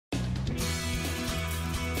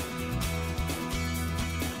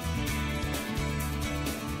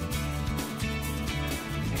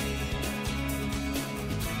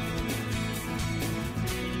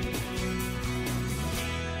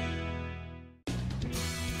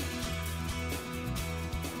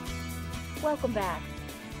Welcome back.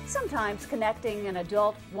 Sometimes connecting an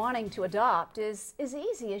adult wanting to adopt is as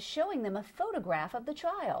easy as showing them a photograph of the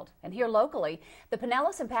child. And here locally, the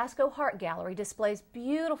Pinellas and Pasco Heart Gallery displays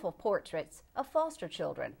beautiful portraits of foster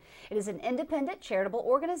children. It is an independent charitable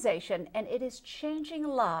organization, and it is changing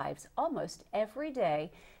lives almost every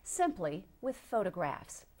day simply with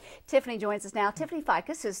photographs. Tiffany joins us now. Tiffany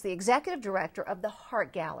FIOS is the executive director of the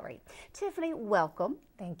Heart Gallery. Tiffany, welcome.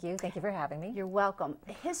 Thank you. Thank you for having me. You're welcome.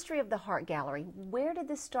 The history of the Heart Gallery, where did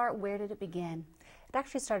this start? Where did it begin? It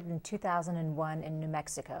actually started in 2001 in New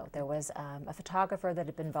Mexico. There was a photographer that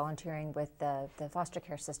had been volunteering with the foster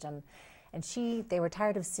care system, and they were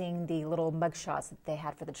tired of seeing the little mug shots that they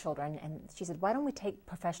had for the children, and she said, why don't we take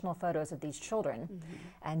professional photos of these children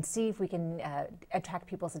and see if we can attract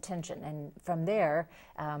people's attention. And from there,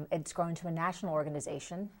 it's grown to a national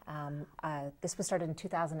organization. This was started in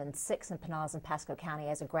 2006 in Pinellas and Pasco County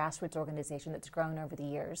as a grassroots organization that's grown over the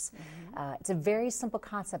years. It's a very simple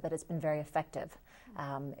concept, but it's been very effective.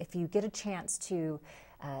 If you get a chance to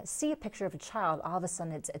see a picture of a child, all of a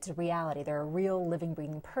sudden it's a reality. They're a real living,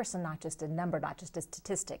 breathing person, not just a number, not just a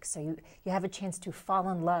statistic. So you have a chance to fall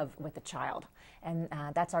in love with the child. And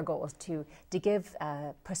that's our goal, is to give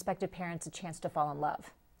prospective parents a chance to fall in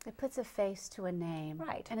love. It puts a face to a name.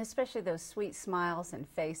 Right. And especially those sweet smiles and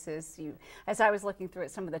faces. As I was looking through at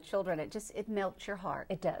some of the children, it melts your heart.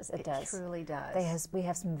 It does. It does. It truly does. We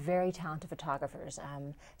have some very talented photographers.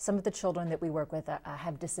 Some of the children that we work with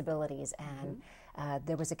have disabilities, and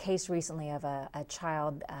there was a case recently of a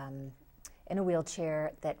child in a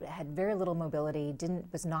wheelchair that had very little mobility,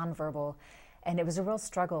 was nonverbal. And it was a real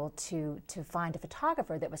struggle to find a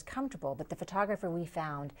photographer that was comfortable. But the photographer we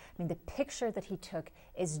found, I mean, the picture that he took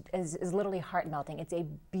is literally heart-melting. It's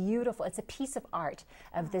a piece of art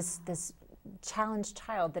of this challenged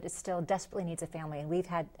child that still desperately needs a family. And we've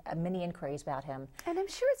had many inquiries about him. And I'm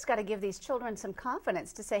sure it's got to give these children some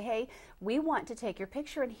confidence to say, hey, we want to take your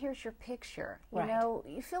picture, and here's your picture. You know,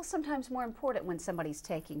 you feel sometimes more important when somebody's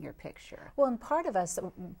taking your picture. Well, and part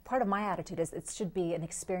of my attitude is it should be an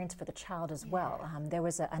experience for the child as well. There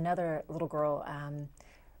was another little girl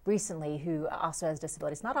recently who also has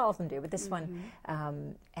disabilities. Not all of them do, but this one.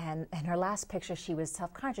 And her last picture, she was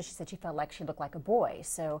self-conscious. She said she felt like she looked like a boy.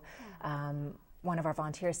 So one of our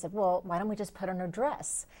volunteers said, well, why don't we just put on her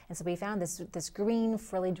dress? And so we found this green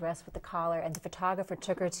frilly dress with the collar, and the photographer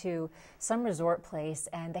took her to some resort place,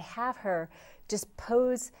 and they have her just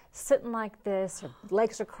pose sitting like this, her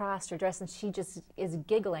legs are crossed, her dress, and she just is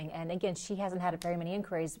giggling. And again, she hasn't had very many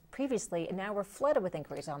inquiries previously, and now we're flooded with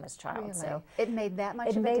inquiries on this child. Really? So it made that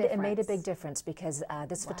much of a difference? It made a big difference, because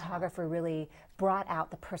this photographer really brought out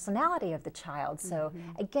the personality of the child. So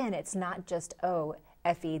again, it's not just, oh,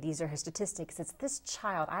 Effie, these are her statistics. It's this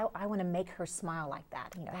child. I want to make her smile like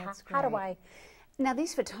that. You know, how do I? Now,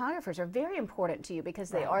 these photographers are very important to you because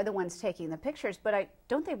they are the ones taking the pictures, but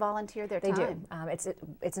don't they volunteer their time? They do.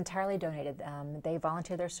 It's entirely donated. They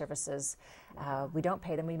volunteer their services. We don't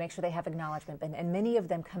pay them. We make sure they have acknowledgement. And many of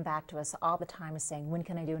them come back to us all the time saying, when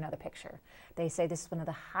can I do another picture? They say this is one of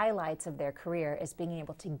the highlights of their career, is being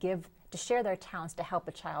able to share their talents to help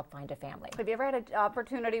a child find a family. Have you ever had an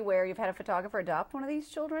opportunity where you've had a photographer adopt one of these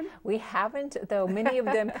children? We haven't, though many of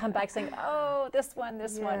them come back saying, oh, this one,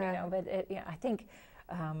 you know, but I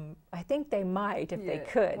think they might if they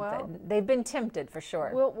could, but they've been tempted for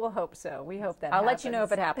sure. We'll hope so. We hope that I'll happens. let you know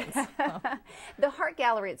if it happens. The Heart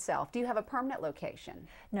Gallery itself, do you have a permanent location?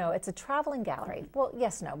 No, it's a traveling gallery. Well,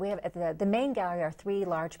 yes, no. We have at the main gallery are 3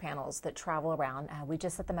 large panels that travel around. We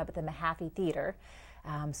just set them up at the Mahaffey Theater.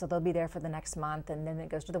 So they'll be there for the next month, and then it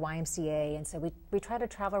goes to the YMCA, and so we try to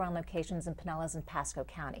travel around locations in Pinellas and Pasco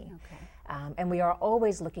County. Okay. And we are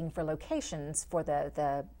always looking for locations for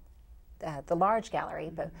the large gallery,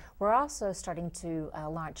 but we're also starting to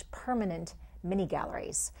launch permanent mini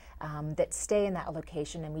galleries that stay in that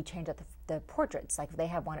location, and we change out the portraits. Like they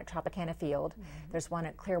have one at Tropicana Field, there's one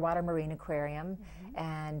at Clearwater Marine Aquarium,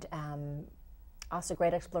 and also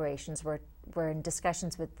Great Explorations. We're in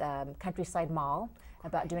discussions with Countryside Mall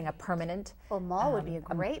about doing a permanent. Well, Mall would be a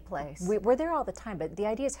great place. We're there all the time, but the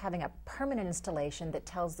idea is having a permanent installation that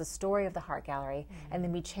tells the story of the Heart Gallery, and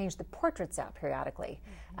then we change the portraits out periodically.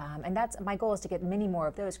 And that's my goal, is to get many more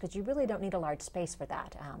of those, because you really don't need a large space for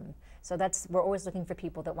that. So we're always looking for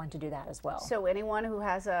people that want to do that as well. So anyone who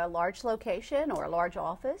has a large location or a large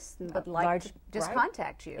office would like to just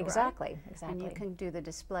contact you. Exactly, exactly. And you can do the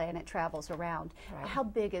display, and it travels around. How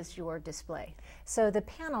big is your display? So the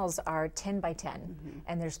panels are 10 by 10,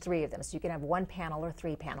 and there's 3 of them. So you can have 1 panel or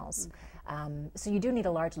 3 panels. So you do need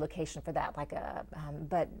a large location for that,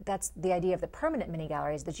 but that's the idea of the permanent mini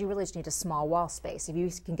gallery, is that you really just need a small wall space. If you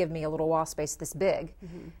can give me a little wall space this big,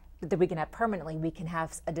 that we can have permanently, we can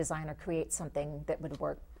have a designer create something that would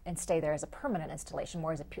work and stay there as a permanent installation,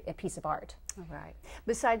 more as a piece of art. All right.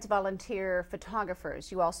 Besides volunteer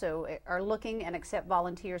photographers, you also are looking and accept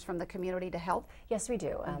volunteers from the community to help? Yes, we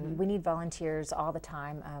do. We need volunteers all the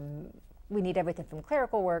time. We need everything from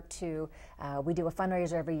clerical work to, we do a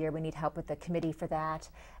fundraiser every year. We need help with the committee for that.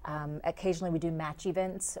 Occasionally we do match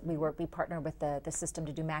events. We partner with the system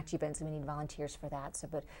to do match events, and we need volunteers for that. So,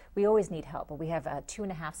 but we always need help. But we have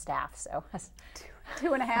 2.5 staff, so.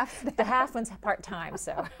 2.5? The half one's part-time,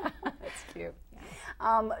 so. That's cute.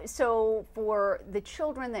 So for the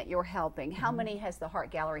children that you're helping, how many has the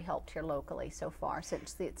Heart Gallery helped here locally so far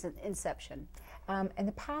since its inception? In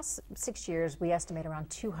the past 6 years, we estimate around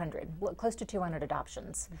 200, close to 200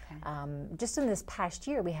 adoptions. Okay. Just in this past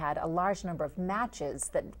year, we had a large number of matches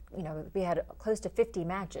that, we had close to 50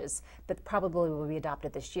 matches that probably will be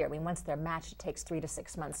adopted this year. I mean, once they're matched, it takes 3 to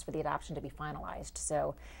 6 months for the adoption to be finalized.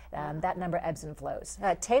 So that number ebbs and flows.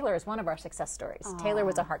 Taylor is one of our success stories. Aww. Taylor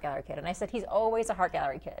was a Heart Gallery kid, and I said he's always a Heart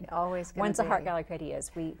Gallery kid. Always Once a Heart Gallery kid he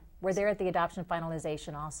is. We're there at the adoption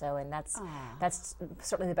finalization also, and that's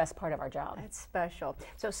certainly the best part of our job. That's special.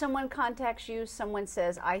 So someone contacts you, someone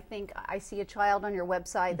says, I think I see a child on your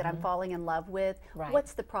website that I'm falling in love with. Right.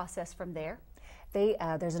 What's the process from there?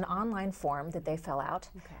 There's an online form that they fill out,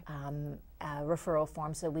 okay. A referral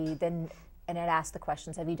form, so we then, and it asks the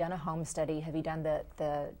questions, have you done a home study, have you done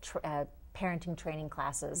the parenting training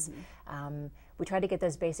classes? We try to get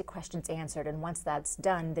those basic questions answered, and once that's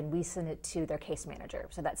done, then we send it to their case manager.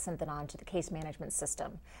 So that's sent on to the case management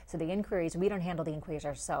system. So the inquiries, we don't handle the inquiries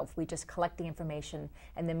ourselves. We just collect the information,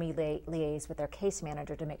 and then we liaise with their case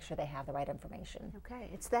manager to make sure they have the right information. Okay,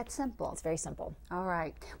 it's that simple. It's very simple. All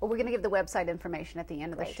right. Well, we're going to give the website information at the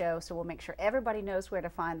end of the show, so we'll make sure everybody knows where to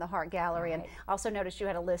find the Heart Gallery. Right. And also notice you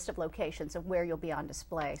had a list of locations of where you'll be on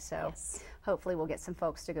display. So hopefully we'll get some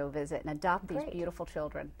folks to go visit and adopt these beautiful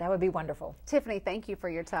children. That would be wonderful. Tiffany, thank you for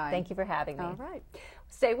your time. Thank you for having me. All right.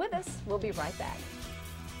 Stay with us. We'll be right back.